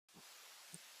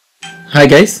Hi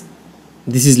guys,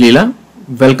 this is Leela.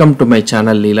 Welcome to my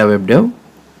channel Leela WebDev.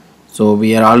 So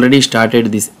we are already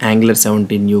started this Angular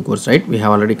 17 new course, right? We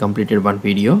have already completed one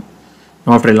video.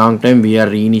 Now after a long time we are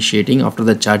reinitiating after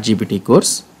the ChatGPT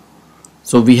course.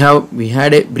 So we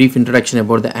had a brief introduction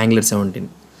about the Angular 17.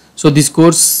 So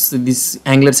this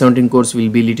Angular 17 course will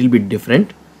be a little bit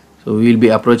different. So we will be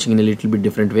approaching in a little bit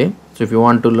different way. So if you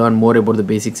want to learn more about the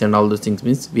basics and all those things,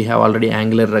 means we have already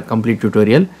Angular complete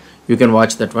tutorial. You can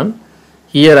watch that one.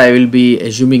 Here I will be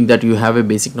assuming that you have a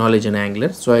basic knowledge in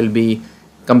Angular, so I will be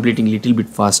completing little bit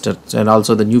faster, and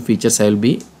also the new features I will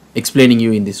be explaining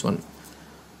you in this one.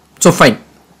 So fine,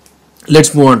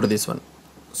 let's move on to this one.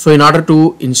 So in order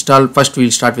to install, first we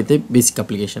will start with a basic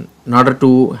application. In order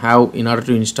to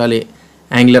install a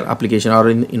Angular application, or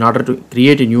in order to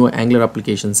create a new Angular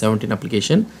application, 17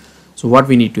 application, so what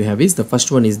we need to have is, the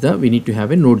first one is we need to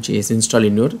have a Node.js installed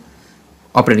in your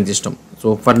operating system.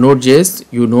 So for Node.js,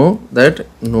 you know that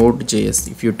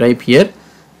Node.js, if you type here,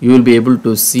 you will be able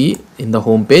to see in the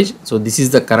home page. So this is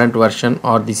the current version,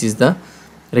 or this is the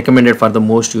recommended for the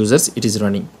most users it is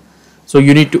running. So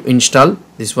you need to install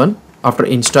this one. After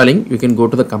installing, you can go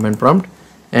to the command prompt,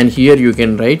 and here you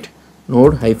can write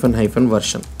node --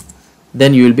 version.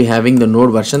 Then you will be having the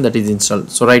node version that is installed.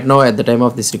 So right now at the time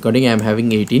of this recording I am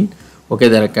having 18. Okay,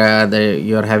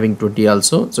 you are having 20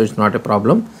 also, so it's not a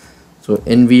problem. So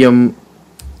nvm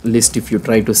list, if you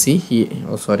try to see here,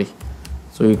 so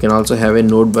you can also have a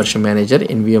node version manager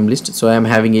nvm list. So I am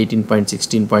having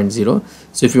 18.16.0.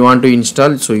 so if you want to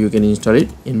install, so you can install it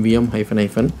nvm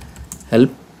 -- help.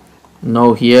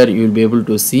 Now here you will be able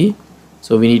to see,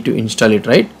 so we need to install it,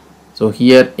 right? So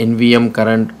here nvm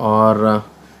current, or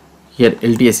here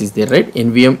lts is there, right?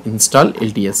 Nvm install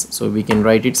lts. So we can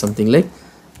write it something like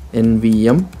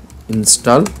nvm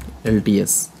install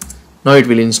lts. Now it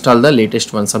will install the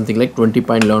latest one, something like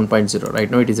 20.11.0. right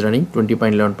now it is running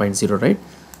 20.11.0, right?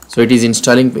 So it is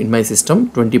installing in my system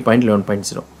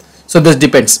 20.11.0. so this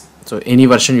depends, so any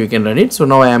version you can run it. So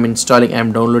now I am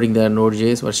downloading the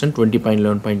Node.js version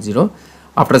 20.11.0.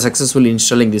 after successfully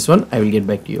installing this one, I will get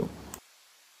back to you.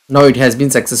 Now it has been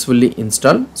successfully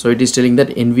installed. So it is telling that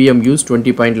nvm use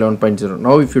 20.11.0.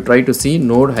 now if you try to see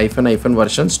node --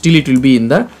 version, still it will be in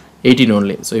the 18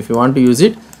 only. So if you want to use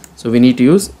it, so we need to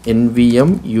use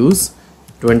nvm use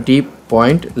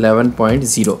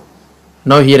 20.11.0.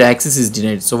 now here access is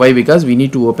denied. So why? Because we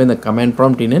need to open the command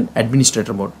prompt in an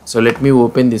administrator mode. So let me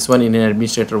open this one in an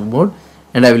administrator mode,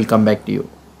 and I will come back to you.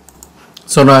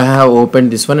 So now I have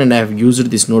opened this one and I have used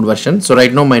this node version. So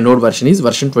right now my node version is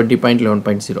version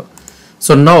 20.11.0.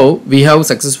 so now we have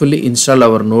successfully installed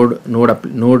our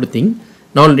node thing.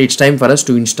 Now it's time for us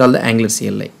to install the Angular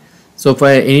CLI. So for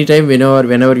any time,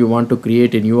 whenever you want to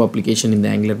create a new application in the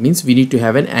Angular, means we need to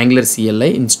have an Angular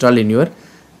CLI installed in your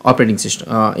operating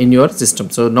system,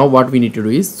 So now what we need to do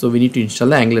is, so we need to install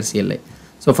the Angular CLI.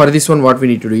 So for this one, what we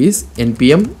need to do is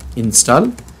npm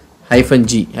install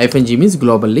 -g. -g means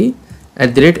globally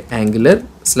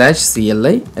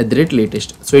 @angular/CLI @latest.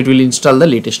 So it will install the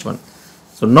latest one.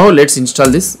 So now let's install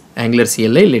this Angular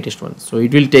CLI latest one. So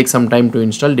it will take some time to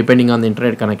install depending on the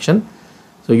internet connection.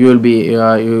 So you will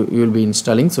be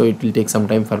installing, so it will take some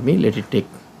time for me. Let it take.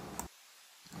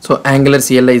 So Angular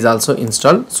CLI is also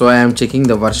installed. So I am checking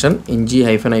the version ng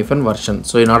 -- version.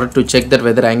 So in order to check that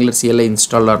whether Angular CLI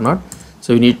installed or not, so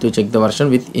we need to check the version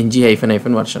with ng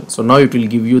 -- version. So now it will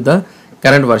give you the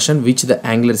current version which the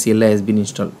Angular CLI has been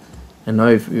installed. And now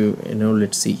if you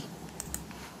let's see.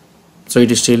 So it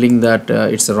is telling that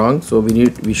it's wrong. So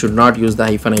we should not use the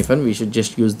 -- we should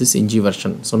just use this ng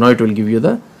version. So now it will give you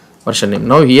the version name.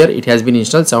 Now here it has been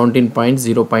installed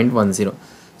 17.0.10.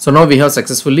 So now we have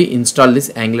successfully installed this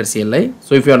Angular CLI.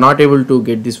 So if you are not able to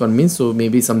get this one, means so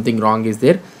maybe something wrong is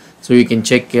there. So you can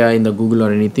check in the Google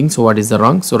or anything. So what is the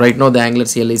wrong? So right now the Angular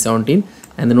CLI is 17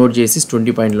 and the Node.js is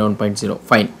 20.11.0.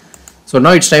 Fine. So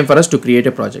now it's time for us to create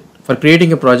a project. For creating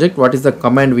a project, what is the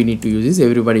command we need to use is,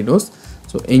 everybody knows.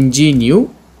 So ng new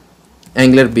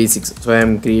Angular basics. So I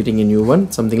am creating a new one,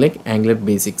 something like Angular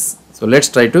basics. So let's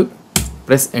try to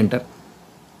press enter.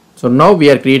 So now we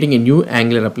are creating a new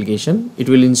Angular application. It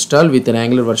will install with an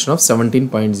Angular version of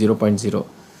 17.0.0.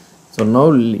 So now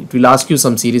it will ask you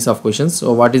some series of questions. So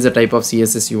what is the type of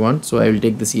CSS you want? So I will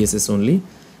take the CSS only.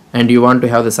 And you want to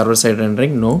have the server side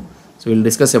rendering? No. So we'll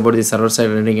discuss about the server side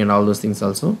rendering and all those things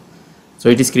also. So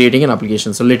it is creating an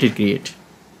application. So let it create.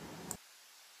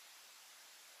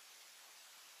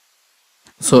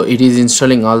 So it is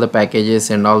installing all the packages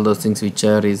and all those things which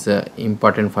are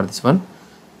important for this one.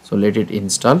 So let it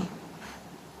install.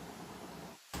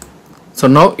 So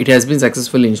now it has been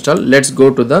successfully installed. Let's go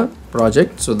to the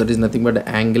project. So that is nothing but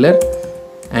Angular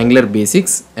Angular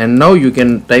basics, and now you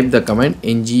can type the command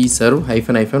ng serve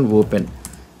 --open.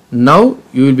 Now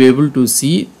you will be able to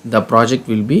see the project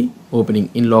will be opening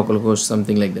in localhost,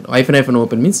 something like that.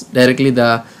 --open means directly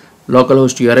the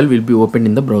localhost URL will be opened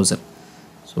in the browser.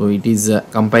 So it is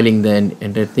compiling the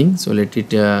entire thing. So let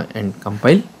it and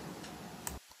compile.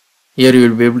 Here you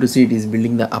will be able to see it is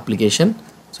building the application.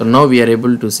 So now we are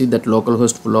able to see that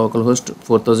localhost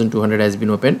 4200 has been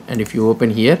opened, and if you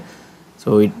open here,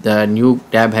 so the new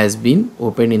tab has been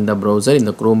opened in the browser, in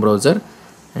the Chrome browser,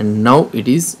 and now it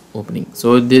is opening.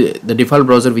 So the default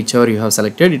browser whichever you have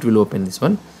selected, it will open this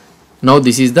one. Now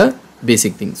this is the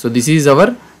basic thing. So this is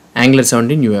our Angular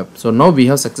 17 new app. So now we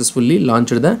have successfully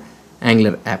launched the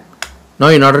Angular app. Now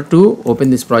in order to open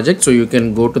this project, so you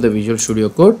can go to the Visual Studio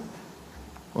Code.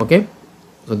 Okay,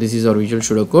 so this is our Visual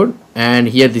Studio Code, and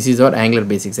here this is our Angular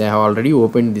basics. I have already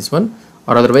opened this one,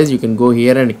 or otherwise you can go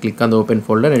here and click on the open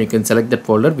folder, and you can select that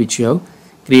folder which you have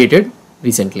created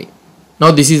recently.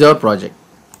 Now this is our project.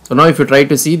 So now if you try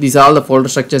to see, these are all the folder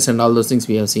structures and all those things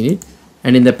we have seen it.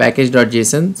 And in the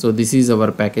package.json, so this is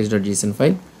our package.json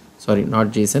file, sorry, not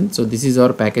JSON. So this is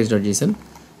our package.json.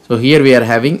 So here we are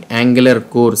having Angular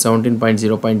core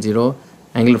 17.0.0,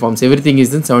 Angular forms, everything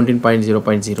is in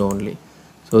 17.0.0 only.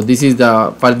 So this is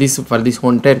the for this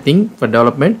entire thing for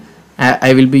development,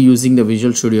 I will be using the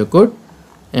Visual Studio Code.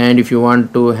 And if you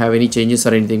want to have any changes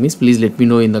or anything, means please let me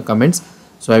know in the comments.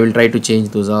 So I will try to change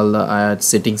those all the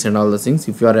settings and all the things.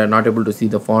 If you are not able to see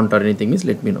the font or anything, means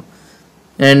let me know.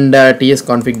 And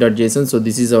tsconfig.json, so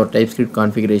this is our TypeScript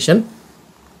configuration.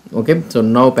 Okay, so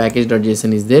now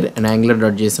package.json is there, and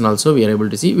angular.json also we are able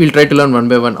to see. We'll try to learn one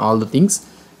by one all the things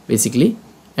basically.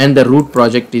 And the root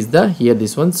project is the here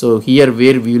this one. So here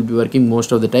where we will be working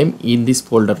most of the time in this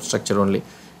folder structure only.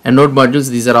 And node modules,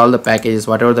 these are all the packages,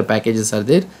 whatever the packages are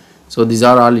there. So these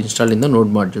are all installed in the node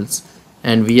modules.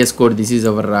 And VS Code, this is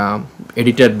our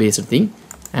editor based thing.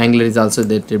 Angular is also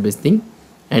the editor based thing.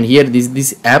 And here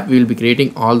this app we will be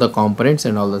creating all the components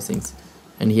and all those things.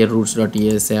 And here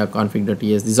roots.ts,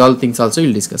 config.ts, these all things also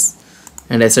we'll discuss.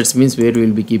 And assets means where we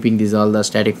will be keeping these all the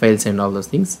static files and all those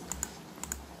things.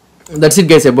 That's it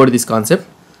guys about this concept.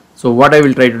 So what I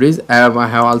will try to do is I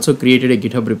have also created a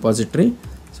GitHub repository.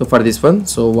 So for this one,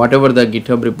 so whatever the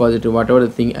GitHub repository, whatever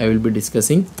the thing I will be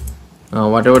discussing,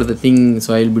 whatever the thing,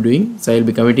 so I will be doing, so I will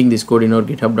be committing this code in our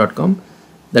github.com.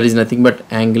 That is nothing but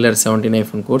Angular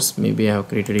 17 course. Maybe I have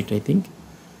created it, I think.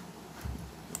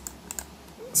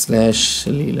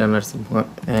 /Leela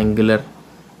Angular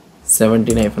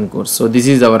 17 course. So this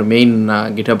is our main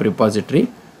GitHub repository.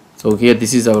 So here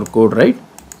this is our code, right?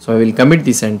 So I will commit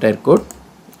this entire code.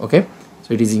 Okay,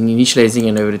 so it is initializing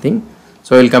and everything.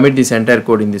 So I will commit this entire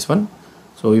code in this one.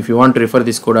 So if you want to refer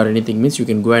this code or anything, means you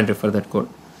can go and refer that code.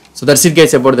 So that's it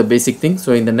guys about the basic thing.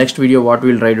 So in the next video what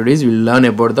we will try to do is we will learn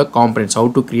about the components, how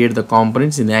to create the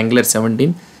components in Angular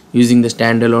 17 using the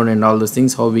standalone and all those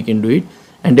things, how we can do it,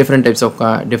 and different types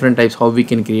how we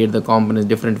can create the components,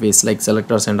 different ways like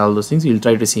selectors and all those things. We will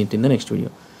try to see it in the next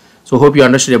video. So hope you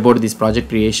understood about this project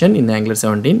creation in Angular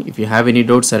 17. If you have any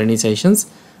doubts or any suggestions,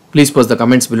 please post the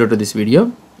comments below to this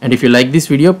video. And if you like this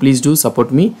video, please do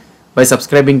support me by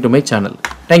subscribing to my channel.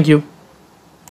 Thank you.